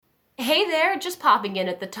Hey there, just popping in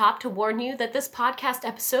at the top to warn you that this podcast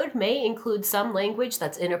episode may include some language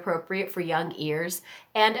that's inappropriate for young ears,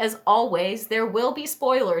 and as always, there will be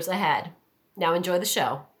spoilers ahead. Now enjoy the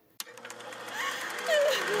show.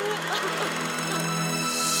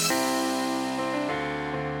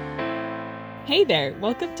 Hey there,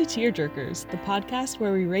 welcome to Tearjerkers, the podcast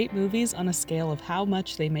where we rate movies on a scale of how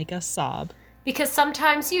much they make us sob. Because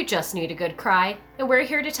sometimes you just need a good cry, and we're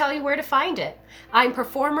here to tell you where to find it. I'm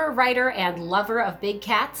performer, writer, and lover of big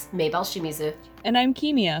cats, Maybelle Shimizu. And I'm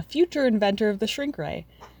Kimia, future inventor of the shrink ray.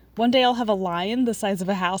 One day I'll have a lion the size of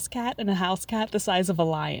a house cat and a house cat the size of a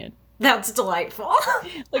lion. That's delightful.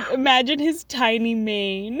 Like, imagine his tiny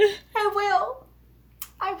mane.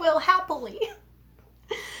 I will happily.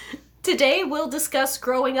 Today, we'll discuss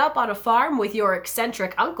growing up on a farm with your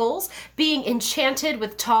eccentric uncles, being enchanted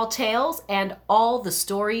with tall tales, and all the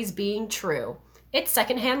stories being true. It's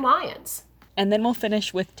Secondhand Lions. And then we'll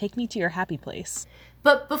finish with Take Me to Your Happy Place.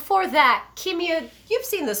 But before that, Kimia, you've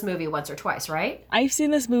seen this movie once or twice, right? I've seen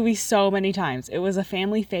this movie so many times. It was a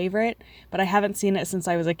family favorite, but I haven't seen it since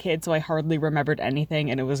I was a kid, so I hardly remembered anything,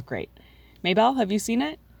 and it was great. Maybelle, have you seen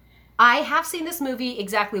it? I have seen this movie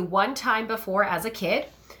exactly one time before as a kid.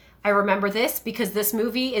 I remember this because this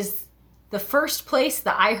movie is the first place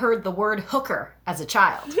that I heard the word hooker as a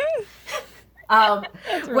child.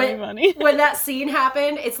 That's really funny. When that scene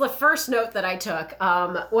happened, it's the first note that I took.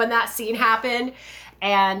 When that scene happened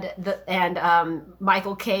and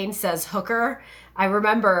Michael Caine says hooker, I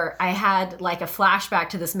remember I had like a flashback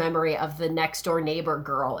to this memory of the next door neighbor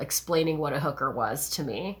girl explaining what a hooker was to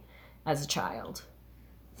me as a child.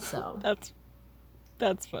 So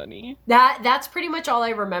That's funny. That's pretty much all I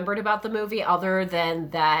remembered about the movie, other than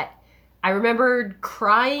that I remembered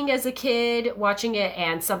crying as a kid watching it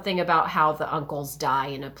and something about how the uncles die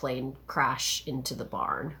in a plane crash into the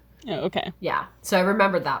barn. Oh, okay. Yeah, so I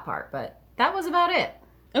remembered that part, but that was about it.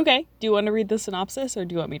 Okay. Do you want to read the synopsis or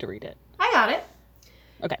do you want me to read it? I got it.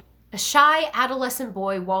 Okay. A shy adolescent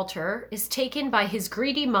boy, Walter, is taken by his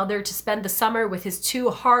greedy mother to spend the summer with his two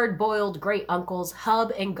hard-boiled great uncles,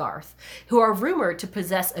 Hub and Garth, who are rumored to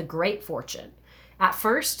possess a great fortune. At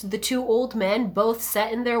first, the two old men, both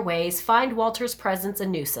set in their ways, find Walter's presence a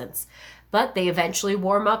nuisance, but they eventually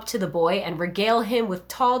warm up to the boy and regale him with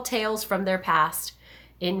tall tales from their past.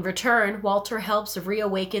 In return, Walter helps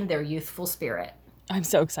reawaken their youthful spirit. I'm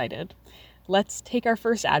so excited. Let's take our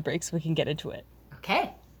first ad break so we can get into it.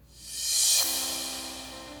 Okay.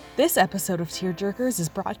 This episode of Tearjerkers is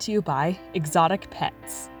brought to you by Exotic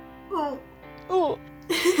Pets. Oh,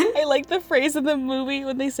 I like the phrase in the movie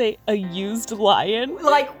when they say a used lion.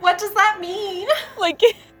 Like, what does that mean? Like,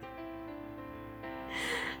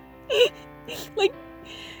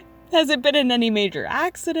 has it been in any major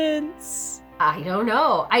accidents? I don't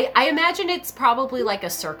know. I imagine it's probably like a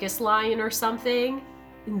circus lion or something.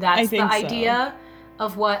 That's the idea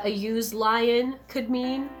of what a used lion could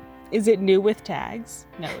mean. Is it new with tags?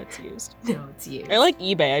 No, it's used. No, it's used. I like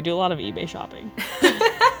eBay. I do a lot of eBay shopping.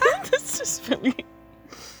 That's just really...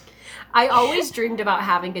 I always dreamed about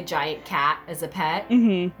having a giant cat as a pet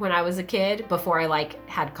when I was a kid, before I,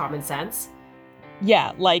 had common sense.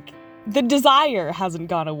 Yeah, the desire hasn't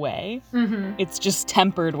gone away. It's just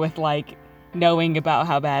tempered with, knowing about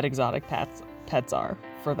how bad exotic pets are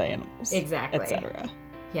for the animals. Exactly. Etc.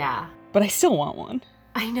 Yeah. But I still want one.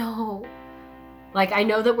 I know. I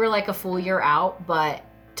know that we're, a full year out, but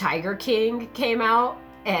Tiger King came out,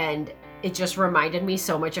 and it just reminded me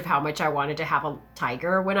so much of how much I wanted to have a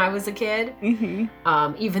tiger when I was a kid.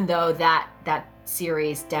 Even though that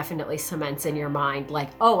series definitely cements in your mind,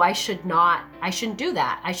 I shouldn't do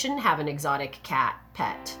that. I shouldn't have an exotic cat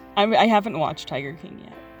pet. I haven't watched Tiger King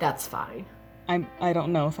yet. That's fine. I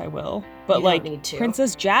don't know if I will. But you don't need to.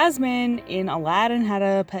 Princess Jasmine in Aladdin had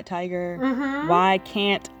a pet tiger. Why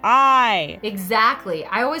can't I? Exactly.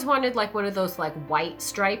 I always wanted one of those white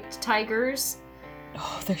striped tigers.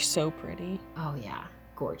 Oh, they're so pretty. Oh yeah,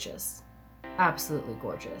 gorgeous. Absolutely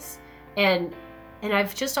gorgeous. And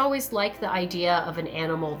I've just always liked the idea of an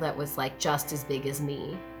animal that was just as big as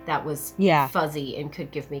me, that was fuzzy and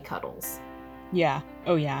could give me cuddles. Yeah.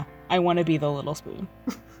 Oh yeah. I want to be the little spoon.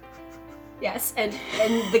 Yes, and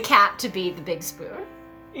the cat to be the big spoon.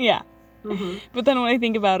 Yeah. But then when I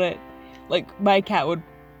think about it, my cat would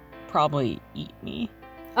probably eat me.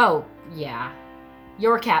 Oh, yeah.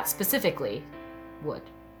 Your cat specifically would.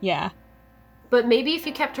 Yeah. But maybe if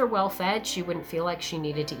you kept her well fed, she wouldn't feel like she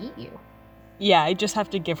needed to eat you. Yeah, I just have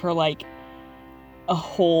to give her a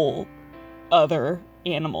whole other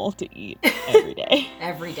animal to eat every day.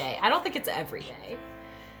 Every day. I don't think it's every day.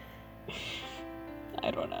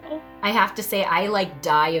 I don't know. I have to say, I like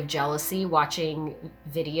die of jealousy watching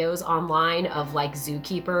videos online of like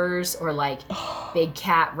zookeepers or like big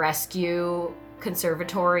cat rescue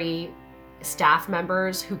conservatory staff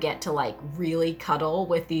members who get to like really cuddle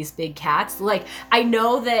with these big cats. Like, I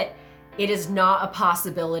know that it is not a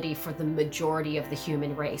possibility for the majority of the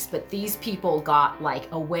human race, but these people got like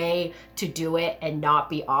a way to do it and not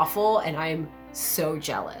be awful, and I'm so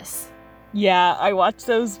jealous. Yeah, I watch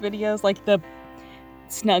those videos, like the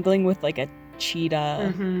snuggling with like a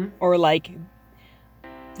cheetah or like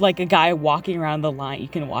a guy walking around the lion. You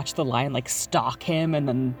can watch the lion like stalk him, and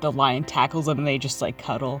then the lion tackles him and they just like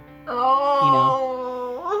cuddle.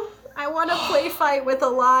 Oh, I want to play fight with a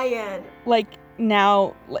lion. Like,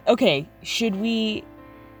 now, okay, should we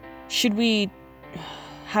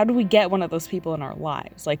how do we get one of those people in our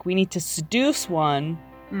lives? Like, we need to seduce one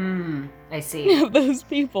I see. of those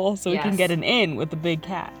people so we can Yes. get an in with the big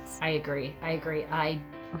cats. I agree.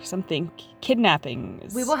 Or something. Kidnapping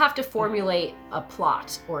is... We will have to formulate a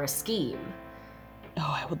plot or a scheme.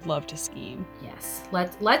 Oh, I would love to scheme. Yes.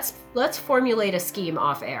 Let's formulate a scheme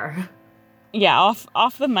off air. Yeah,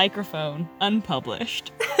 off the microphone,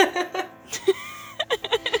 unpublished.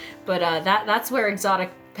 But that's where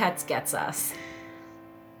Exotic Pets gets us.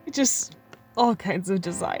 Just all kinds of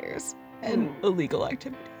desires and illegal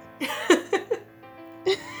activity.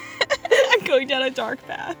 I'm going down a dark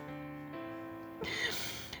path.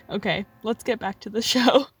 Okay, let's get back to the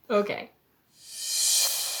show. Okay.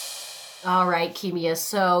 All right, Kimia.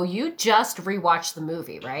 So you just rewatched the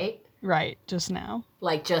movie, right? Right, just now.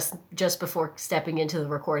 Like just before stepping into the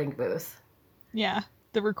recording booth. Yeah,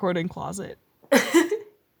 the recording closet.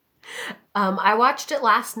 I watched it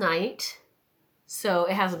last night, so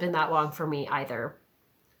it hasn't been that long for me either.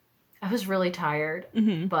 I was really tired,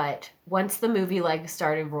 but once the movie like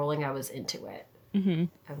started rolling, I was into it.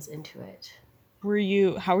 I was into it.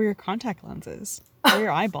 How were your contact lenses? How are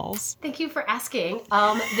your eyeballs? Thank you for asking.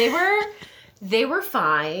 They were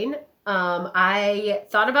fine. I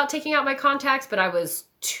thought about taking out my contacts, but I was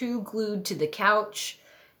too glued to the couch,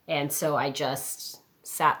 and so I just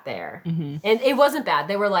sat there. And it wasn't bad.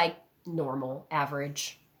 They were like normal,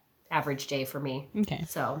 average day for me. Okay.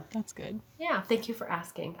 So that's good. yeah, thank you for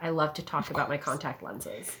asking. I love to talk about my contact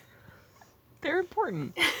lenses. They're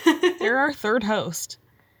important. They're our third host.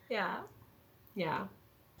 Yeah. Yeah.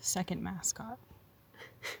 The second mascot.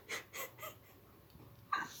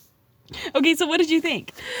 Okay, so what did you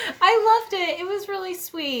think? I loved it. It was really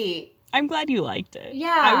sweet. I'm glad you liked it.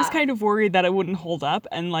 Yeah. I was kind of worried that it wouldn't hold up,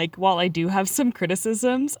 and like, while I do have some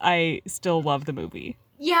criticisms, I still love the movie.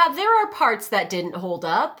 Yeah, there are parts that didn't hold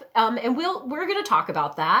up, and we're gonna talk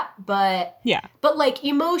about that. But like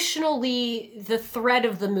emotionally, the thread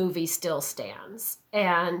of the movie still stands,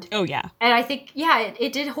 and and I think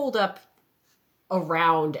it did hold up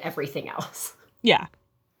around everything else. Yeah,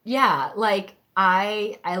 like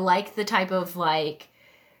I like the type of like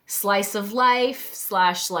slice of life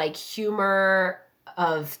 / like humor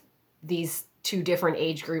of these two different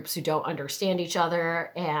age groups who don't understand each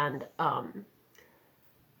other, and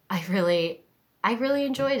I really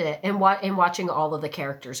enjoyed it, and watching all of the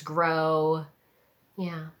characters grow.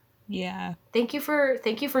 Yeah. Thank you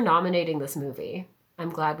for nominating this movie. I'm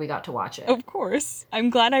glad we got to watch it. Of course. I'm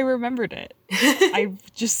glad I remembered it.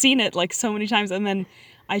 I've just seen it like so many times, and then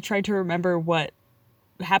I tried to remember what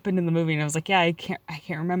happened in the movie, and I was like, I can't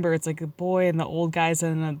remember. It's like a boy and the old guys,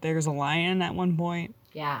 and then there's a lion at one point.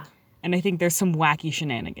 Yeah. And I think there's some wacky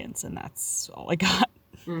shenanigans, and that's all I got.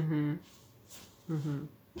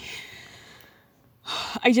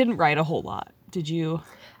 I didn't write a whole lot. Did you?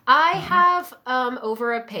 I have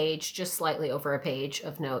just slightly over a page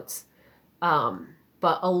of notes.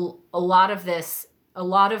 But a lot of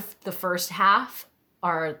the first half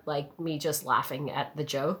are like me just laughing at the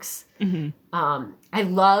jokes. I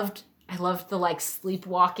loved the like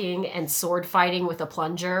sleepwalking and sword fighting with a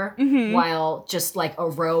plunger while just like a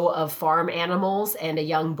row of farm animals and a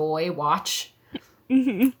young boy watch.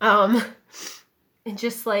 And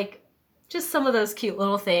just some of those cute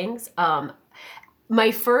little things.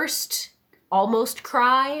 My first almost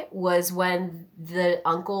cry was when the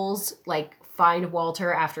uncles like find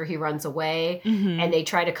Walter after he runs away, and they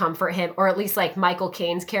try to comfort him, or at least like Michael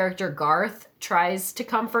Caine's character Garth tries to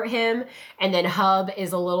comfort him, and then Hub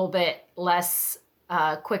is a little bit less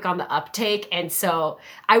quick on the uptake, and so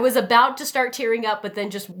I was about to start tearing up, but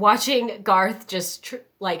then just watching Garth just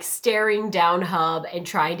like staring down Hub and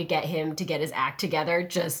trying to get him to get his act together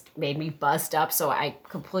just made me bust up, so I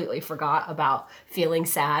completely forgot about feeling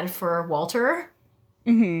sad for Walter.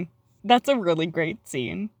 That's a really great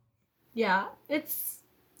scene. Yeah, it's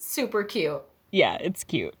super cute. Yeah, it's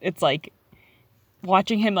cute. It's like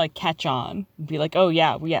watching him like catch on and be like, oh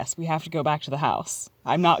yeah, yes, we have to go back to the house.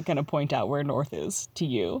 I'm not going to point out where north is to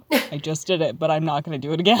you. I just did it, but I'm not going to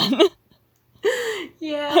do it again.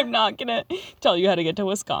 Yeah. I'm not going to tell you how to get to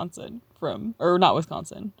Wisconsin or not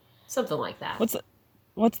Wisconsin. Something like that.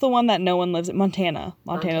 What's the one that no one lives in? Montana.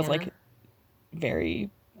 Montana's like very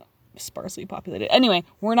sparsely populated. Anyway,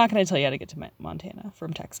 we're not going to tell you how to get to Montana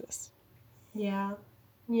from Texas. Yeah.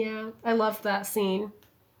 Yeah. I loved that scene.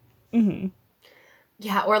 Mm-hmm.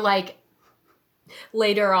 Yeah, or like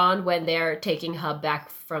later on when they're taking Hub back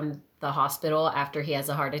from the hospital after he has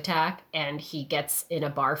a heart attack and he gets in a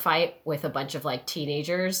bar fight with a bunch of like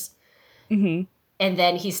teenagers. Mm-hmm. And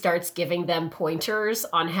then he starts giving them pointers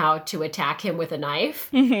on how to attack him with a knife.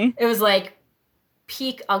 Mm-hmm. It was like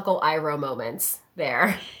peak Uncle Iroh moments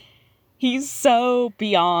there. He's so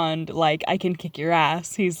beyond like, I can kick your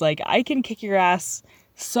ass. He's like, I can kick your ass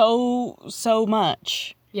so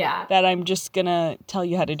much. Yeah. That I'm just gonna tell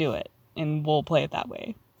you how to do it, and we'll play it that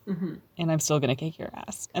way. Mm-hmm. And I'm still gonna kick your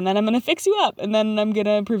ass. And then I'm gonna fix you up, and then I'm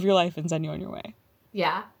gonna improve your life and send you on your way.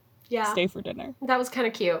 Yeah. Yeah. Stay for dinner. That was kind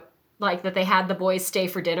of cute. Like that they had the boys stay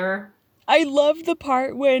for dinner. I love the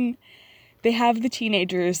part when they have the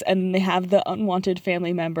teenagers and they have the unwanted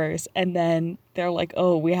family members, and then they're like,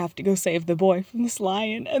 oh, we have to go save the boy from this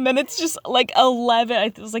lion. And then it's just like 11,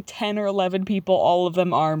 it was like 10 or 11 people, all of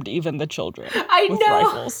them armed, even the children. With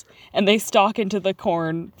rifles. And they stalk into the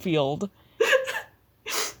cornfield.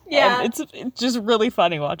 Yeah. And it's just really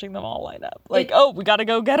funny watching them all line up. Like, oh, we gotta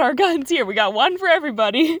go get our guns here. We got one for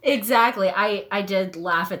everybody. Exactly. I did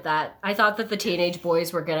laugh at that. I thought that the teenage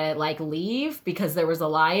boys were gonna like leave because there was a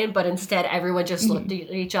lion, but instead everyone just looked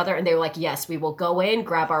at each other and they were like, yes, we will go in,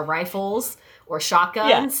 grab our rifles or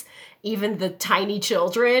shotguns. Yeah. Even the tiny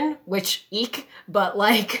children, which eek, but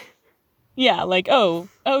like... Yeah, like, oh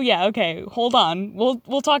yeah, okay, hold on.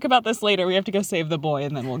 We'll talk about this later. We have to go save the boy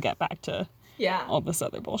and then we'll get back to... Yeah. All this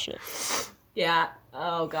other bullshit. Yeah.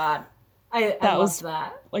 Oh, God. I loved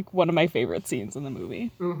that. Like, one of my favorite scenes in the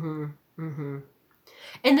movie. Mm-hmm. Mm-hmm.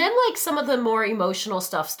 And then, like, some of the more emotional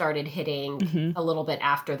stuff started hitting a little bit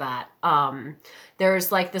after that.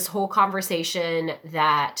 There's, like, this whole conversation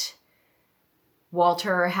that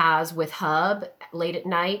Walter has with Hub late at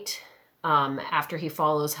night after he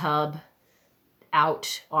follows Hub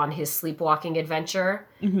out on his sleepwalking adventure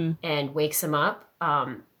and wakes him up.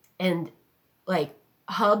 And... like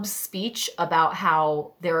Hub's speech about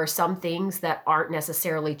how there are some things that aren't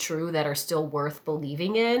necessarily true that are still worth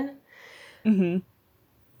believing in. Mm-hmm.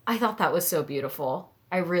 I thought that was so beautiful.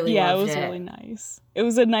 I really loved it. Yeah, it was really nice. It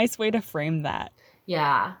was a nice way to frame that.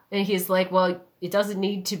 Yeah. And he's like, well, it doesn't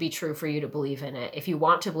need to be true for you to believe in it. If you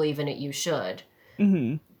want to believe in it, you should.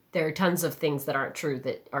 Mm-hmm. There are tons of things that aren't true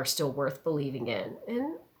that are still worth believing in.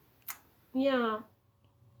 And yeah.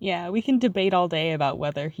 Yeah, we can debate all day about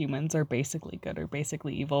whether humans are basically good or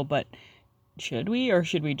basically evil, but should we, or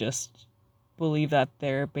should we just believe that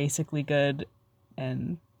they're basically good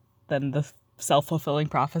and then the self-fulfilling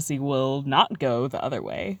prophecy will not go the other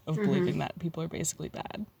way of believing that people are basically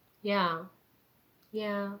bad? Yeah.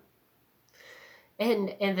 Yeah.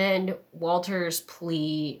 And then Walter's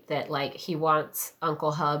plea that, like, he wants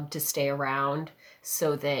Uncle Hub to stay around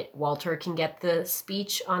so that Walter can get the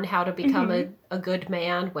speech on how to become a good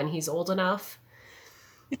man when he's old enough.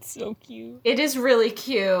 It's so cute. It is really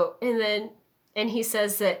cute. And he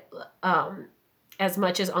says that as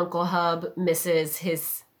much as Uncle Hub misses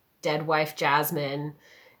his dead wife, Jasmine,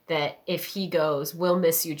 that if he goes, we'll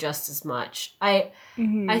miss you just as much. I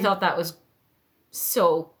thought that was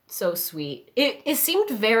so sweet. It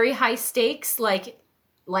seemed very high stakes, like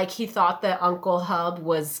he thought that Uncle Hub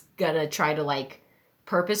was gonna try to like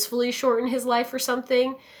purposefully shorten his life or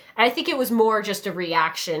something. And I think it was more just a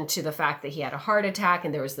reaction to the fact that he had a heart attack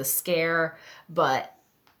and there was the scare, but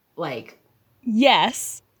like...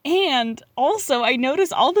 Yes. And also I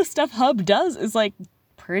noticed all the stuff Hub does is like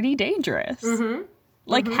pretty dangerous. Mm-hmm.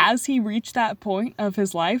 Like, has he reached that point of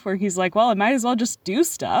his life where he's like, well, I might as well just do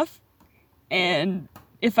stuff, and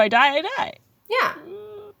if I die, I die. Yeah.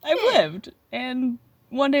 I've lived, and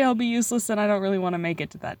one day I'll be useless, and I don't really want to make it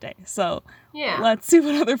to that day. So let's see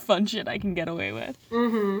what other fun shit I can get away with.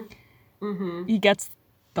 He gets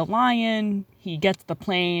the lion. He gets the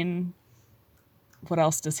plane. What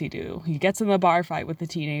else does he do? He gets in the bar fight with the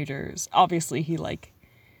teenagers. Obviously, he, like,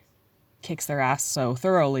 kicks their ass so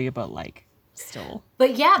thoroughly, but, like, still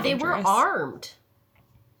But, yeah, dangerous. They were armed.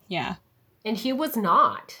 Yeah. And he was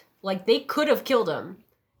not. Like, they could have killed him.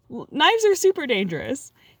 Knives are super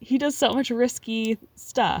dangerous. He does so much risky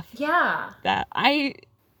stuff. Yeah. That I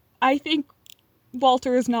think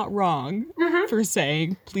Walter is not wrong for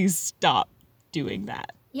saying, please stop doing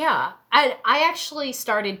that. Yeah. I actually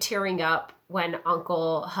started tearing up when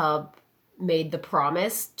Uncle Hub made the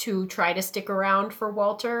promise to try to stick around for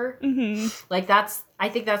Walter. Mm-hmm. Like I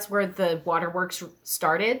think that's where the waterworks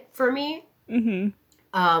started for me. Mm-hmm.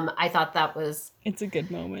 I thought that was... It's a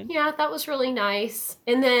good moment. Yeah, that was really nice.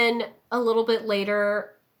 And then a little bit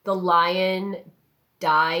later, the lion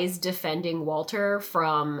dies defending Walter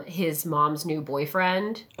from his mom's new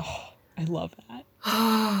boyfriend. Oh, I love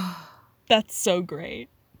that. That's so great.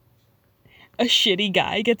 A shitty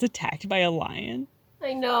guy gets attacked by a lion.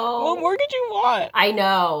 I know. What more could you want? I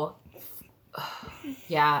know.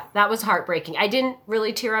 Yeah, that was heartbreaking. I didn't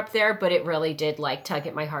really tear up there, but it really did like tug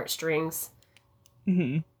at my heartstrings.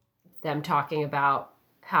 Mm-hmm. Them talking about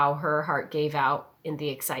how her heart gave out in the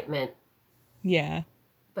excitement. Yeah.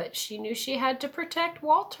 But she knew she had to protect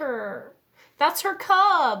Walter. That's her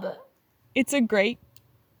cub. It's a great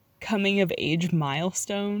coming of age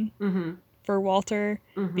milestone for Walter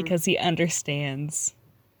because he understands,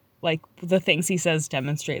 like, the things he says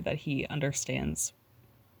demonstrate that he understands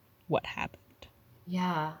what happened.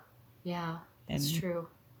 Yeah. Yeah. It's true.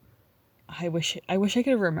 I wish I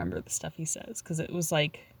could remember the stuff he says because it was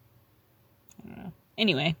like, I don't know.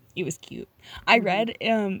 Anyway, it was cute. I read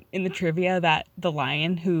in the trivia that the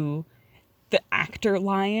actor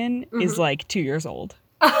lion is like 2 years old.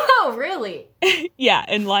 Oh, really? Yeah,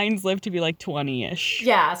 and lions live to be like 20-ish.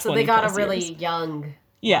 Yeah, so they got a really years. young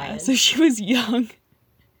Yeah, lion. so she was young.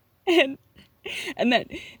 And then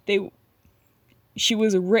she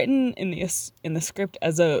was written in the script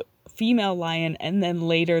as a female lion, and then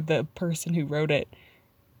later the person who wrote it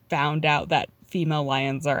found out that female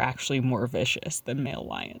lions are actually more vicious than male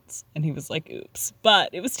lions. And he was like, oops. But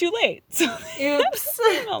it was too late. So oops.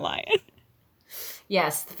 Female lion.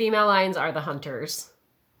 Yes, the female lions are the hunters.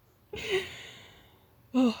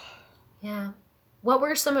 Yeah. What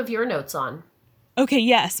were some of your notes on? Okay,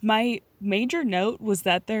 yes. My major note was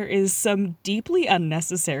that there is some deeply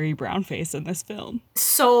unnecessary brownface in this film.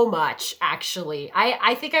 So much, actually.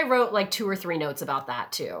 I think I wrote like 2 or 3 notes about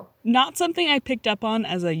that, too. Not something I picked up on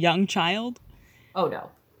as a young child. Oh, no.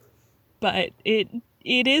 But it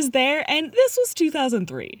is there, and this was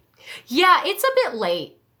 2003. Yeah, it's a bit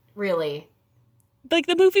late, really. Like,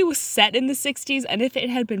 the movie was set in the 60s, and if it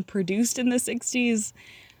had been produced in the 60s,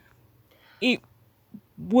 it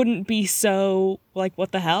wouldn't be so, like,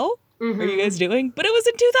 what the hell are you guys doing? But it was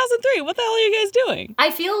in 2003. What the hell are you guys doing?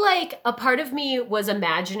 I feel like a part of me was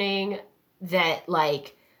imagining that,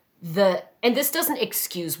 like, and this doesn't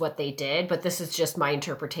excuse what they did, but this is just my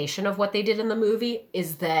interpretation of what they did in the movie,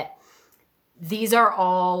 is that these are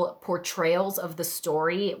all portrayals of the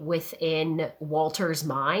story within Walter's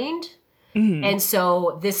mind. Mm-hmm. And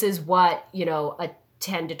so this is what, a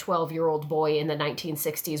 10 to 12-year-old boy in the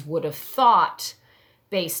 1960s would have thought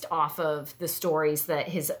based off of the stories that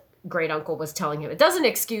his great uncle was telling him. It doesn't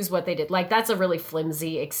excuse what they did. Like, that's a really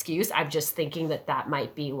flimsy excuse. I'm just thinking that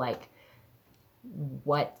might be, like,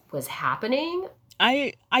 what was happening.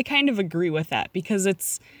 I kind of agree with that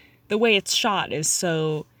because the way it's shot is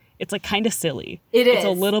so, it's like kind of silly. It is. It's a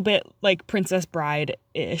little bit like Princess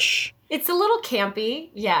Bride-ish. It's a little campy.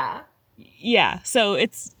 Yeah. Yeah. So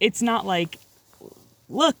it's not like,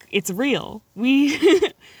 look, it's real. We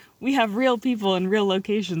have real people in real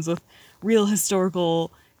locations with real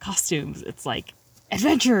historical costumes. It's like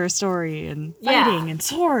adventure story and fighting and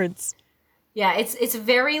swords. Yeah, it's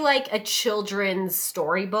very like a children's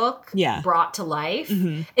storybook brought to life.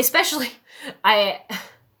 Mm-hmm. Especially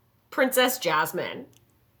Princess Jasmine.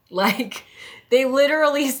 Like, they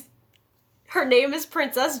literally, her name is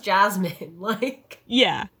Princess Jasmine. Like,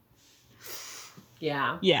 yeah.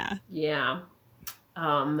 Yeah. Yeah. Yeah.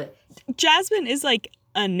 Jasmine is like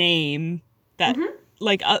a name that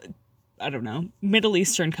like I don't know, Middle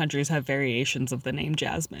Eastern countries have variations of the name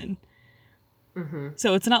Jasmine. Mm-hmm.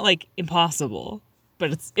 So it's not like impossible,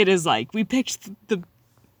 but it is like we picked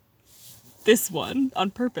this one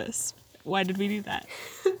on purpose. Why did we do that?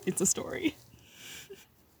 It's a story.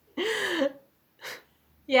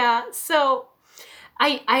 Yeah, so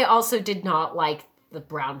I also did not like the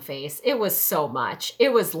brown face. It was so much.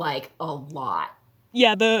 It was like a lot.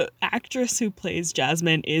 Yeah, the actress who plays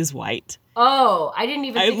Jasmine is white. Oh, I didn't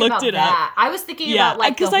even think about that. I was thinking about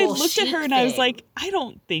like the whole because I looked at her and I was thing. like, I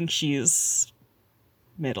don't think she's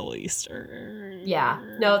Middle Eastern. Yeah,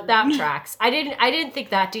 no, that tracks. I didn't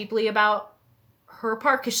think that deeply about her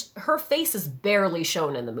part because her face is barely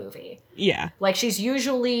shown in the movie. Yeah, like she's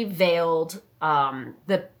usually veiled.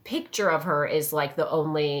 The picture of her is like the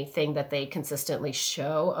only thing that they consistently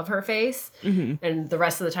show of her face, and the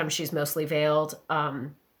rest of the time she's mostly veiled.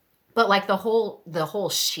 But like the whole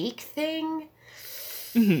chic thing,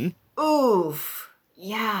 oof,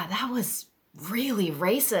 Yeah, that was really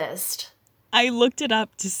racist. I looked it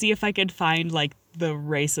up to see if I could find like the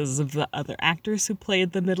races of the other actors who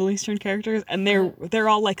played the Middle Eastern characters, and they're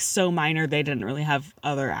all like so minor they didn't really have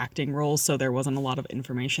other acting roles, so there wasn't a lot of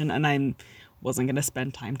information, and I wasn't going to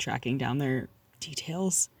spend time tracking down their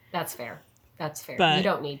details. That's fair. That's fair. But you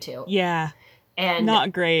don't need to. Yeah. And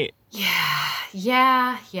not great. Yeah.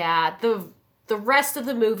 The rest of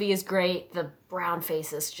the movie is great. The brown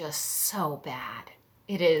face is just so bad.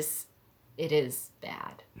 It is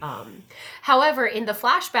bad. However, in the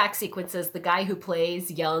flashback sequences, the guy who plays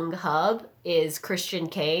young Hub is Christian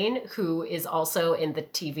Kane, who is also in the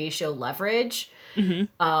TV show Leverage. Mm-hmm.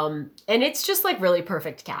 And it's just like really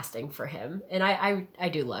perfect casting for him. And I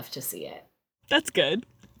do love to see it. That's good.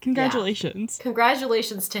 Congratulations. Yeah.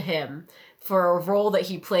 Congratulations to him for a role that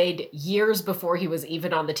he played years before he was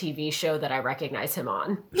even on the TV show that I recognize him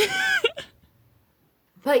on.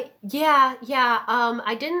 But yeah.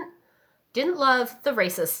 I didn't love the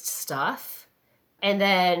racist stuff. And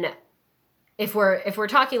then if we're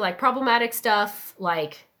talking like problematic stuff,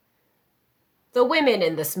 like the women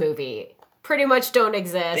in this movie pretty much don't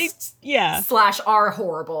exist. / are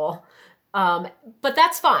horrible. But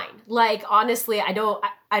that's fine. Like, honestly, I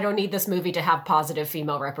don't need this movie to have positive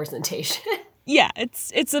female representation. Yeah,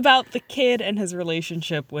 it's about the kid and his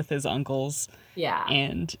relationship with his uncles. Yeah.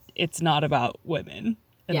 And it's not about women.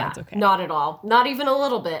 And that's okay. Not at all. Not even a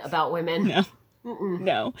little bit about women. No.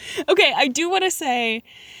 No. Okay, I do want to say,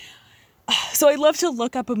 so I love to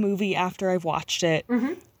look up a movie after I've watched it.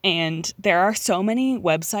 Mm-hmm. And there are so many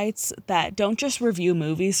websites that don't just review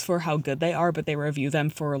movies for how good they are, but they review them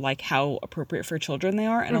for like how appropriate for children they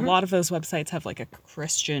are. And a lot of those websites have like a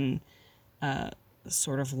Christian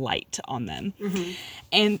sort of light on them. Mm-hmm.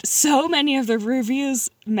 And so many of the reviews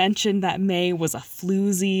mentioned that May was a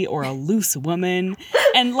floozy or a loose woman.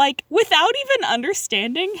 And like without even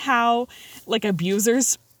understanding how like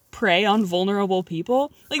abusers prey on vulnerable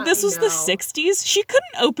people. Like this was the 60s. She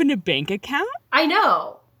couldn't open a bank account. I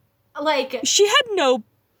know. Like she had no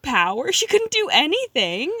power. She couldn't do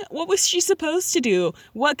anything. What was she supposed to do?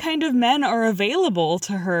 What kind of men are available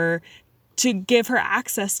to her to give her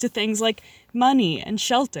access to things like money and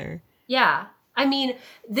shelter? Yeah. I mean,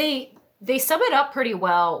 they sum it up pretty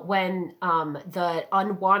well when the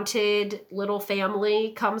unwanted little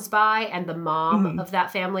family comes by and the mom of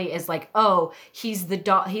that family is like, "Oh, he's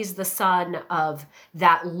the son of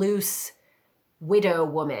that loose widow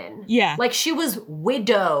woman." Yeah. Like she was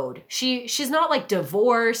widowed. She's not like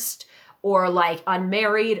divorced or like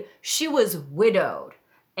unmarried. She was widowed.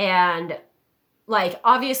 And like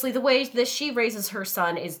obviously the way that she raises her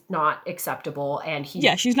son is not acceptable, and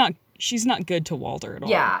she's not good to Walter at all.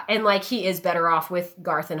 Yeah, and like he is better off with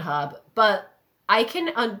Garth and Hub, but I can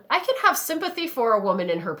have sympathy for a woman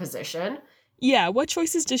in her position. Yeah, what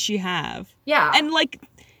choices does she have? Yeah. And like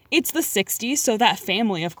it's the 60s, so that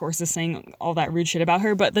family, of course, is saying all that rude shit about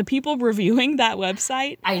her. But the people reviewing that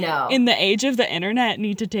website, I know, in the age of the internet,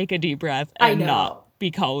 need to take a deep breath and not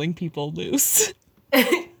be calling people loose.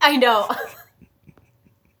 I know.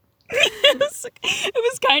 It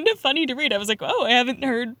was kind of funny to read. I was like, oh, I haven't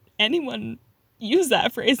heard anyone use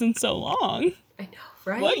that phrase in so long. I know,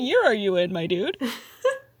 right? What year are you in, my dude?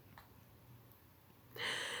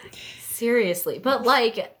 Seriously. But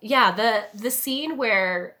like, yeah, the scene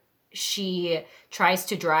where she tries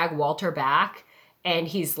to drag Walter back and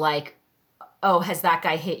he's like, "Oh, has that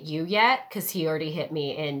guy hit you yet? Because he already hit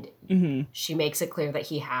me." And she makes it clear that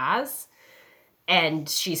he has. And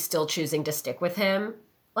she's still choosing to stick with him.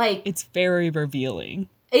 Like, it's very revealing.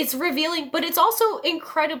 It's revealing, but it's also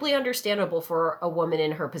incredibly understandable for a woman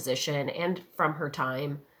in her position and from her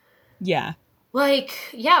time. Yeah. Like,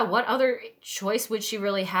 yeah, what other choice would she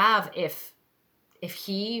really have if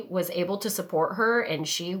he was able to support her and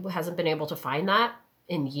she hasn't been able to find that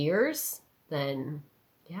in years? Then,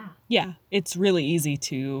 yeah. Yeah, it's really easy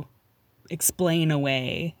to explain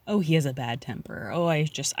away, oh, he has a bad temper. Oh, I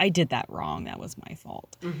did that wrong. That was my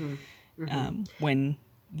fault. Mm-hmm. Mm-hmm. When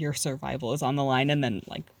your survival is on the line, and then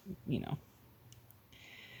like, you know.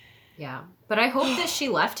 Yeah, but I hope that she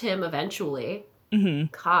left him eventually.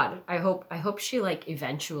 Mm-hmm. God, I hope she like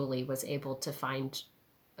eventually was able to find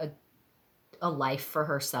a life for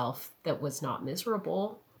herself that was not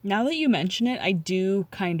miserable. Now that you mention it, I do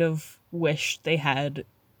kind of wish they had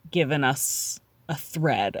given us a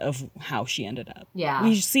thread of how she ended up. Yeah.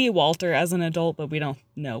 We see Walter as an adult, but we don't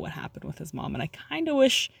know what happened with his mom. And I kind of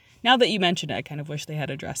wish, now that you mentioned it, I kind of wish they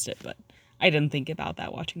had addressed it, but I didn't think about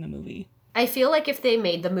that watching the movie. I feel like if they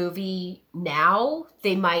made the movie now,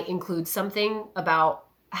 they might include something about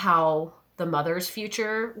how the mother's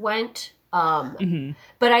future went.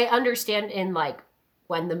 But I understand in like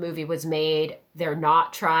when the movie was made, they're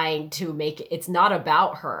not trying to make it, it's not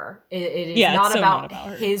about her. It is not about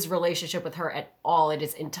his relationship with her at all. It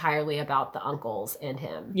is entirely about the uncles and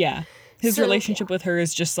him. Yeah. His relationship with her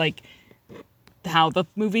is just like how the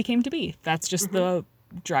movie came to be. That's just the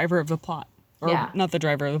driver of the plot. Or not the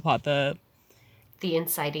driver of the plot, the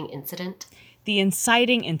inciting incident. The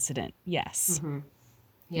inciting incident, yes.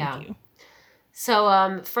 Yeah. Thank you.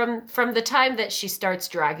 So from the time that she starts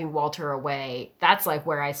dragging Walter away, that's like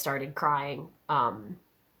where I started crying.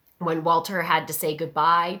 When Walter had to say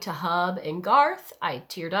goodbye to Hub and Garth, I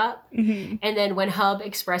teared up. And then when Hub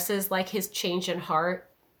expresses like his change in heart,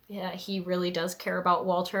 yeah, he really does care about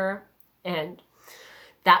Walter, and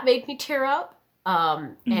that made me tear up.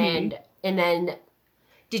 And then,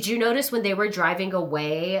 did you notice when they were driving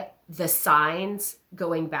away, the signs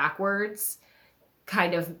going backwards,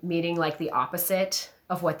 kind of meaning like the opposite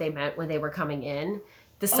of what they meant when they were coming in?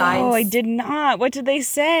 The signs. Oh, I did not. What did they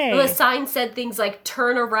say? The sign said things like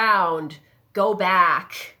 "turn around, go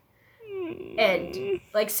back," and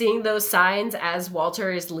like seeing those signs as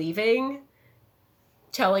Walter is leaving,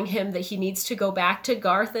 telling him that he needs to go back to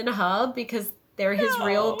Garth and Hub because they're his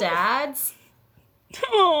real dads.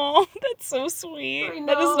 Oh, that's so sweet.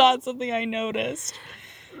 That is not something I noticed.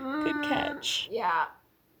 Good catch. Yeah,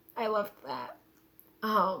 I loved that.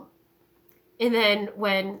 And then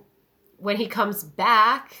when he comes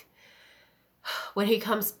back,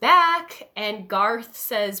 and Garth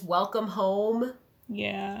says, "Welcome home."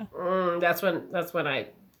 Yeah. That's when I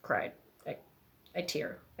cried. I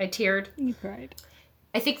teared. You cried.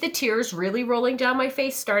 I think the tears really rolling down my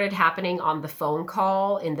face started happening on the phone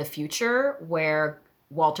call in the future where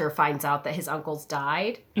Walter finds out that his uncles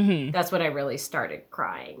died. That's when I really started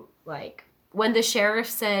crying. Like, when the sheriff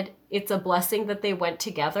said it's a blessing that they went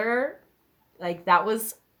together, like, that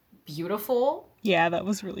was beautiful. Yeah, that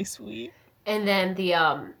was really sweet. And then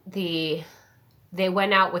they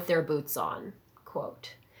went out with their boots on,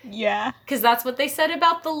 quote. Yeah. Because that's what they said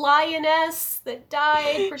about the lioness that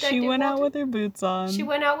died. She went out with her boots on. She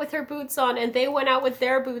went out with her boots on, and they went out with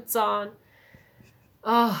their boots on.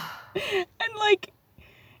 Oh. And, like,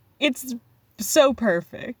 it's so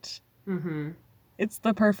perfect. It's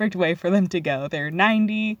the perfect way for them to go. They're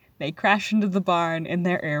 90, they crash into the barn in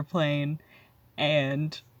their airplane,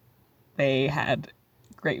 and they had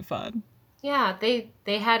great fun. Yeah, they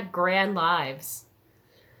had grand lives.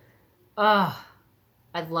 Ugh.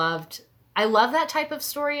 I love that type of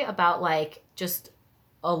story about, like, just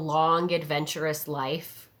a long, adventurous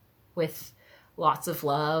life with lots of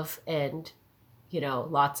love and, you know,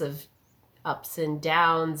 lots of ups and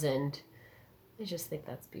downs, and I just think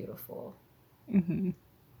that's beautiful.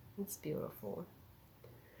 It's beautiful.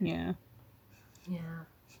 Yeah. Yeah.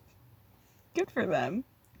 Good for them.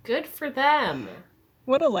 Good for them.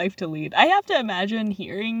 What a life to lead. I have to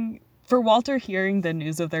imagine for Walter, hearing the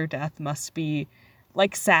news of their death must be,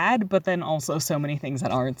 like, sad, but then also so many things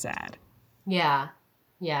that aren't sad. Yeah.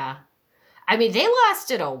 Yeah. I mean, they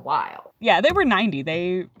lasted a while. Yeah, they were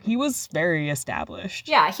 90. He was very established.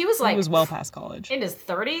 Yeah, he was well past college. In his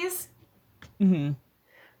 30s?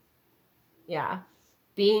 Yeah.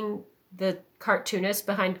 Being the cartoonist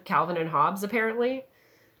behind Calvin and Hobbes, apparently.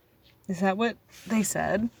 Is that what they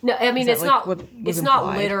said? No, I mean, it's not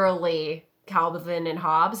literally Calvin and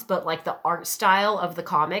Hobbes, but, like, the art style of the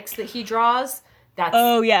comics that he draws.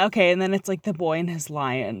 Oh, yeah, okay. And then it's like The Boy and His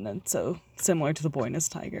Lion, and so similar to The Boy and His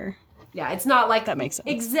Tiger. Yeah, it's not like that makes sense.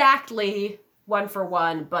 Exactly one for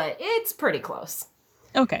one, but it's pretty close.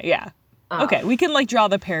 Okay, yeah. Okay, we can, like, draw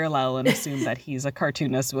the parallel and assume that he's a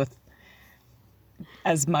cartoonist with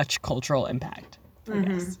as much cultural impact, I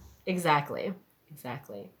guess. Exactly.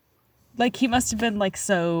 Like, he must have been, like,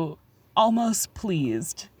 so almost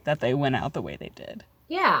pleased that they went out the way they did.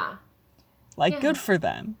 Yeah. Like, good for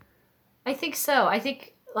them. I think so. I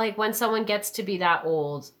think, like, when someone gets to be that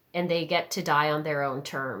old and they get to die on their own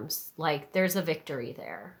terms, like, there's a victory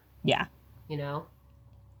there. Yeah. You know?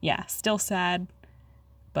 Yeah. Still sad,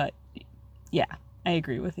 but yeah, I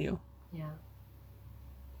agree with you. Yeah.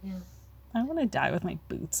 I want to die with my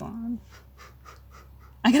boots on.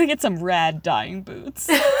 I gotta get some rad dying boots.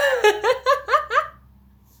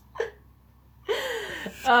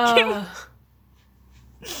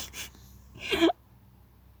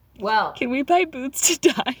 Well, can we buy boots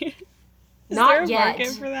to die in? Is not there a yet. market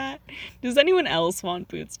for that? Does anyone else want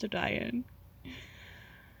boots to die in?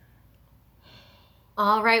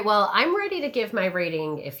 All right, well, I'm ready to give my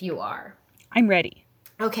rating if you are. I'm ready.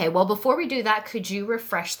 Okay, well, before we do that, could you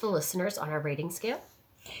refresh the listeners on our rating scale?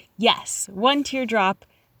 Yes. 1 teardrop,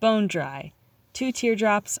 bone dry. 2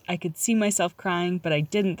 teardrops, I could see myself crying, but I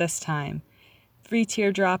didn't this time. 3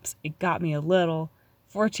 teardrops, it got me a little.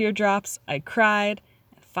 4 teardrops, I cried.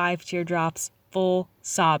 5 teardrops, full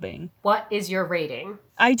sobbing. What is your rating?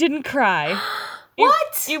 I didn't cry.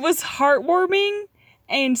 What? It was heartwarming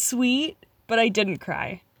and sweet, but I didn't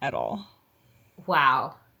cry at all.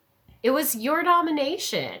 Wow. It was your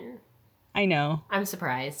nomination. I know. I'm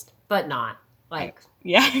surprised, but not.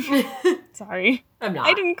 Yeah. Sorry. I'm not.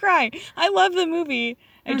 I didn't cry. I love the movie.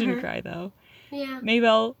 I didn't cry, though. Yeah.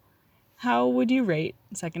 Maybelle, how would you rate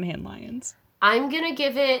Secondhand Lions? I'm going to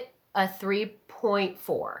give it a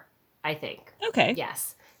 3.4, I think. Okay.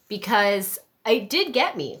 Yes. Because it did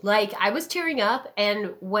get me. I was tearing up,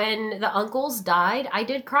 and when the uncles died, I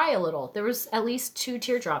did cry a little. There was at least 2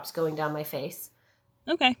 teardrops going down my face.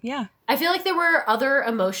 Okay, yeah. I feel like there were other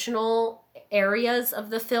emotional areas of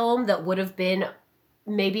the film that would have been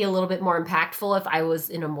maybe a little bit more impactful if I was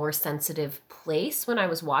in a more sensitive place when I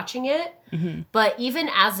was watching it. Mm-hmm. But even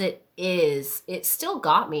as it is, it still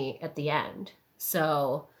got me at the end.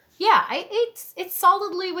 So, yeah, it's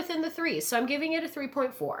solidly within the 3. So I'm giving it a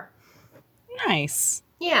 3.4. Nice.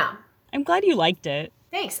 Yeah. I'm glad you liked it.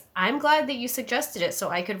 Thanks. I'm glad that you suggested it so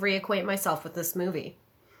I could reacquaint myself with this movie.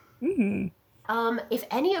 Mm-hmm. If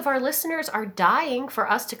any of our listeners are dying for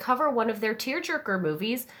us to cover one of their tearjerker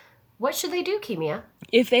movies, what should they do, Kimia?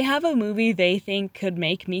 If they have a movie they think could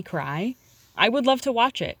make me cry, I would love to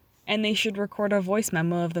watch it. And they should record a voice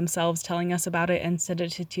memo of themselves telling us about it and send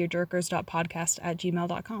it to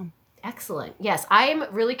tearjerkers.podcast@gmail.com. Excellent. Yes, I'm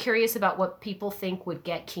really curious about what people think would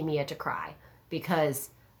get Kimia to cry, because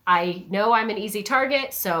I know I'm an easy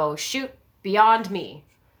target, so shoot beyond me.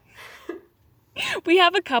 We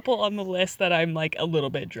have a couple on the list that I'm a little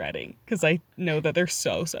bit dreading because I know that they're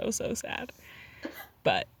so sad.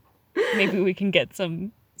 But maybe we can get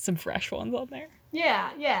some fresh ones on there.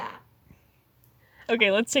 Yeah.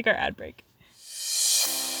 Okay, let's take our ad break.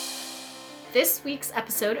 This week's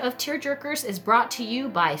episode of Tearjerkers is brought to you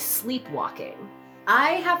by sleepwalking.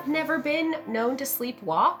 I have never been known to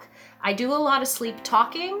sleepwalk. I do a lot of sleep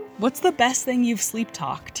talking. What's the best thing you've sleep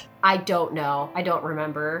talked? I don't know. I don't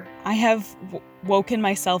remember. I have woken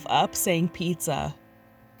myself up saying pizza.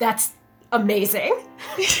 That's amazing.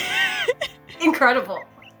 Incredible.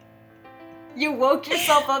 You woke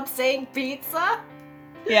yourself up saying pizza?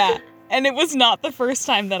 Yeah, and it was not the first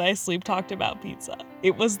time that I sleep talked about pizza.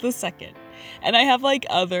 It was the second. And I have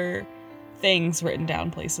other things written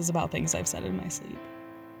down, places about things I've said in my sleep.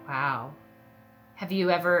 Wow. Have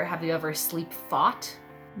you ever sleep fought?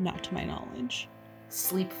 Not to my knowledge.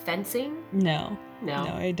 Sleep fencing? No, No,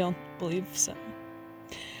 I don't believe so.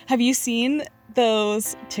 Have you seen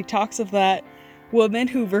those TikToks of that woman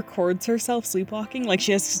who records herself sleepwalking?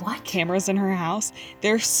 She has cameras in her house.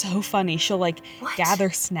 They're so funny. She'll gather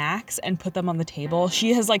snacks and put them on the table.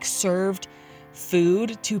 She has served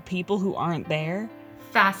food to people who aren't there.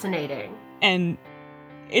 Fascinating. And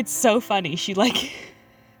it's so funny. She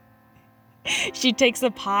she takes a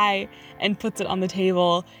pie and puts it on the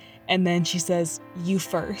table, and then she says, "You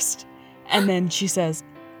first." And then she says,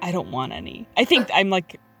 "I don't want any." I think I'm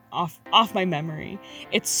off my memory.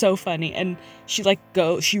 It's so funny. And she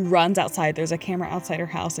she runs outside. There's a camera outside her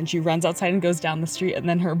house, and she runs outside and goes down the street, and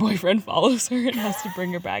then her boyfriend follows her and has to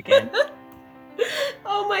bring her back in.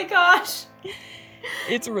 Oh my gosh.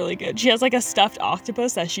 It's really good. She has a stuffed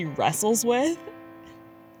octopus that she wrestles with.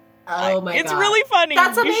 Oh my god. It's really funny.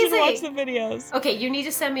 That's amazing. You should watch the videos. Okay, you need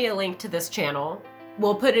to send me a link to this channel.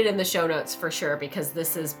 We'll put it in the show notes for sure, because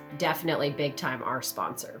this is definitely big time our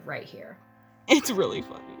sponsor right here. It's really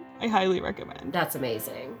funny. I highly recommend. That's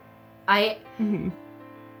amazing. I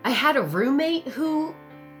had a roommate who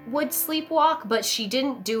would sleepwalk, but she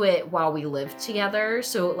didn't do it while we lived together,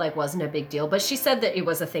 so it wasn't a big deal. But she said that it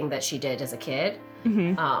was a thing that she did as a kid.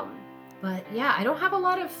 But yeah, I don't have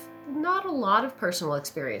not a lot of personal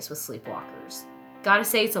experience with sleepwalkers. Gotta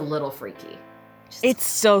say, it's a little freaky. It's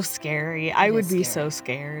so scary. I would be so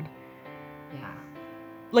scared.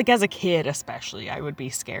 Yeah. As a kid especially, I would be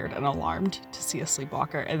scared and alarmed to see a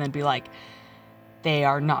sleepwalker and then be they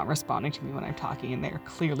are not responding to me when I'm talking and they're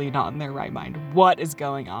clearly not in their right mind. What is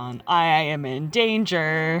going on? I am in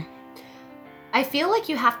danger. I feel like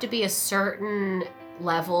you have to be a certain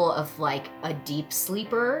level of a deep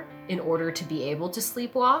sleeper in order to be able to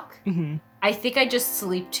sleepwalk. Mm-hmm. I think I just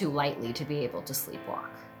sleep too lightly to be able to sleepwalk.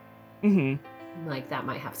 Mm-hmm. That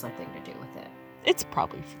might have something to do with it. It's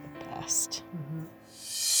probably for the best. Mm-hmm.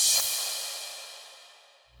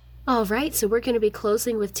 All right, so we're going to be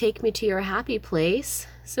closing with Take Me to Your Happy Place.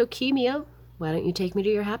 So, Kimia, why don't you take me to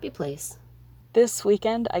your happy place? This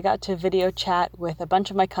weekend, I got to video chat with a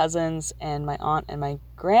bunch of my cousins and my aunt and my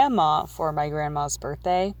grandma for my grandma's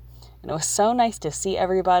birthday. And it was so nice to see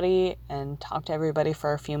everybody and talk to everybody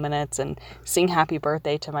for a few minutes and sing happy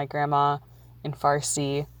birthday to my grandma in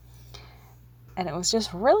Farsi. And it was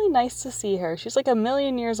just really nice to see her. She's like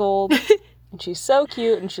 1,000,000 years old, and she's so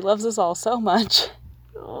cute, and she loves us all so much.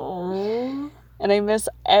 Aww. And I miss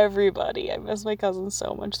everybody. I miss my cousins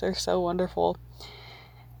so much. They're so wonderful.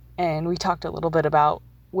 And we talked a little bit about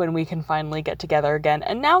when we can finally get together again.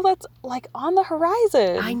 And now that's like on the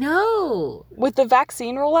horizon. I know. With the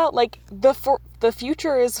vaccine rollout, like the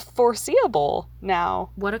future is foreseeable now.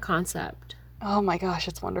 What a concept. Oh my gosh,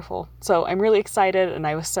 it's wonderful. So I'm really excited, and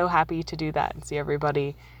I was so happy to do that and see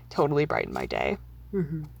everybody. Totally brighten my day.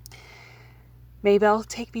 Mm-hmm. Maybelle,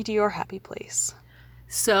 take me to your happy place.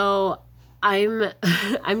 So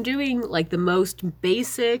I'm doing like the most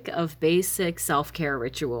basic of basic self-care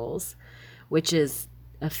rituals, which is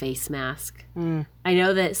a face mask. I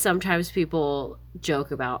know that sometimes people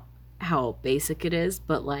joke about how basic it is,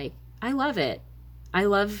 but like I love it. I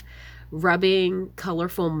love rubbing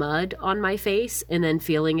colorful mud on my face and then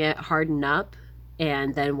feeling it harden up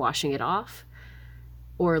and then washing it off,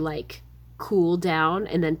 or like cool down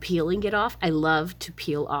and then peeling it off. I love to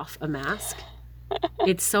peel off a mask.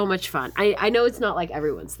 It's so much fun. I know it's not like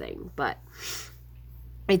everyone's thing, but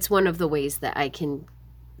it's one of the ways that I can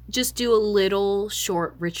just do a little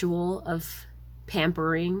short ritual of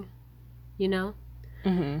pampering, you know?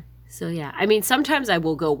 Mm-hmm. So yeah, I mean, sometimes I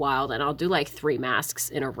will go wild and I'll do like 3 masks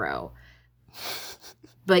in a row.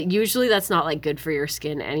 But usually that's not like good for your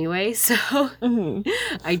skin anyway, so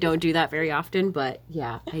I don't do that very often. But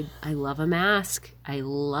yeah, I love a mask. I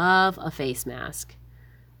love a face mask.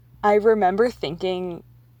 I remember thinking,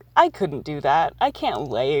 I couldn't do that. I can't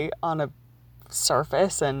lay on a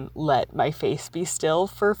surface and let my face be still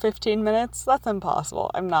for 15 minutes. That's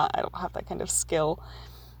impossible. I don't have that kind of skill.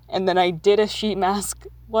 And then I did a sheet mask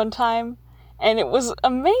one time, and it was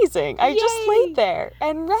amazing. I just laid there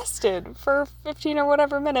and rested for 15 or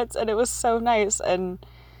whatever minutes, and it was so nice. And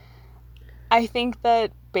I think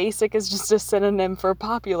that basic is just a synonym for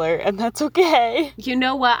popular, and that's okay. You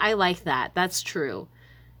know what? I like that. That's true.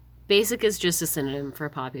 Basic is just a synonym for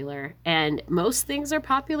popular, and most things are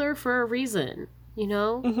popular for a reason, you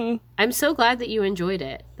know? Mm-hmm. I'm so glad that you enjoyed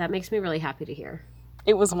it. That makes me really happy to hear.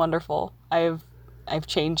 It was wonderful. I've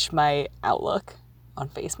changed my outlook on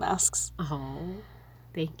face masks. Oh,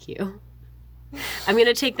 thank you. I'm going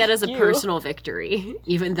to take that as a personal victory,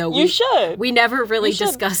 even though we never really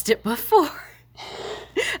discussed it before.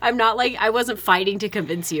 I wasn't fighting to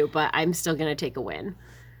convince you, but I'm still going to take a win.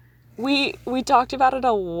 We talked about it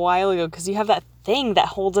a while ago because you have that thing that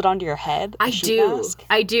holds it onto your head. I do.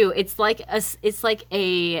 It's like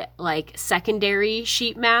a secondary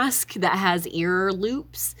sheet mask that has ear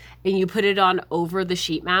loops, and you put it on over the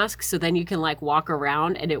sheet mask, so then you can like walk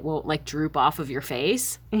around and it won't like droop off of your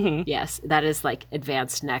face. Mm-hmm. Yes, that is like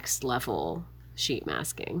advanced next level sheet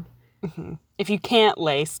masking. Mm-hmm. If you can't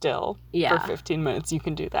lay still for 15 minutes, you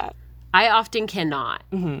can do that. I often cannot.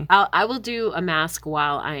 Mm-hmm. I will do a mask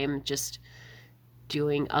while I am just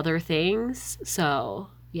doing other things. So,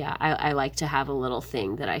 yeah, I like to have a little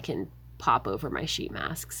thing that I can pop over my sheet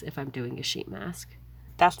masks if I'm doing a sheet mask.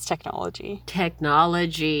 That's technology.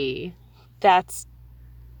 Technology. That's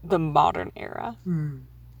the modern era.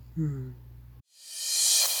 Mm-hmm.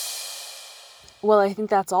 Well, I think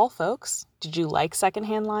that's all, folks. Did you like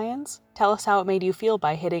Secondhand Lions? Tell us how it made you feel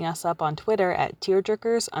by hitting us up on Twitter at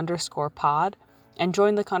tearjerkers_pod, and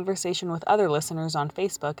join the conversation with other listeners on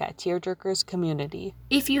Facebook at Tearjerkers Community.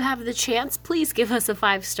 If you have the chance, please give us a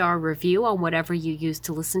 5-star review on whatever you use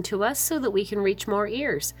to listen to us so that we can reach more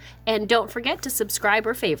ears. And don't forget to subscribe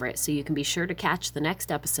or favorite so you can be sure to catch the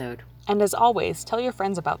next episode. And as always, tell your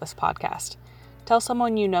friends about this podcast. Tell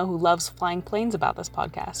someone you know who loves flying planes about this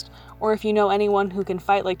podcast. Or if you know anyone who can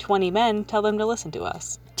fight like 20 men, tell them to listen to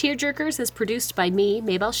us. Tearjerkers is produced by me,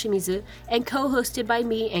 Maybelle Shimizu, and co-hosted by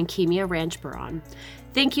me and Kimia Ranjbaran.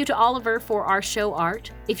 Thank you to Oliver for our show art.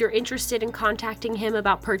 If you're interested in contacting him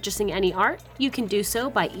about purchasing any art, you can do so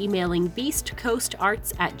by emailing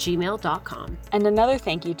beastcoastarts@gmail.com. And another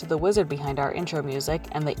thank you to the wizard behind our intro music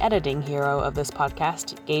and the editing hero of this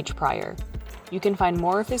podcast, Gage Pryor. You can find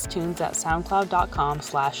more of his tunes at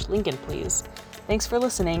soundcloud.com/LincolnPlease. Thanks for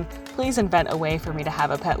listening. Please invent a way for me to have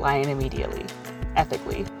a pet lion immediately.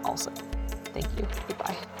 Ethically, also. Thank you.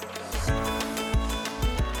 Goodbye.